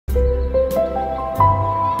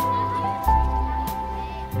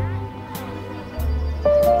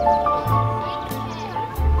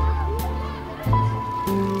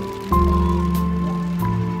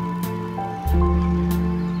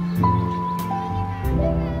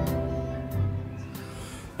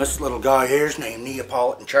This little guy here's named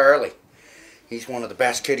Neapolitan Charlie. He's one of the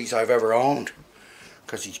best kitties I've ever owned.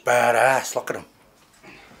 Because he's badass. Look at him.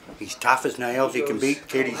 He's tough as nails. He can beat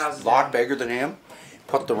kitties a lot bigger than him.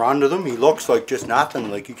 Put the run to them. He looks like just nothing.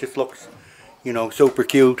 Like he just looks, you know, super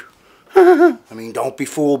cute. I mean, don't be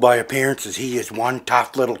fooled by appearances. He is one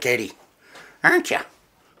tough little kitty. Aren't ya?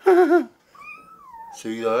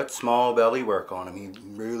 See that? Small belly work on him. He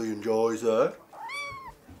really enjoys that.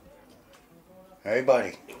 Hey,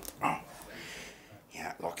 buddy. Oh.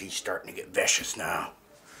 Yeah, look, he's starting to get vicious now.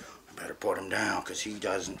 I better put him down because he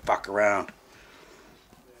doesn't fuck around.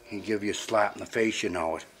 He'd give you a slap in the face, you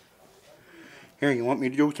know it. Here, you want me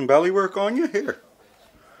to do some belly work on you? Here.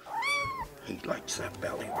 He likes that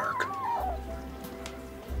belly work.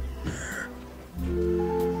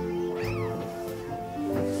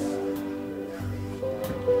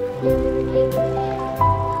 There.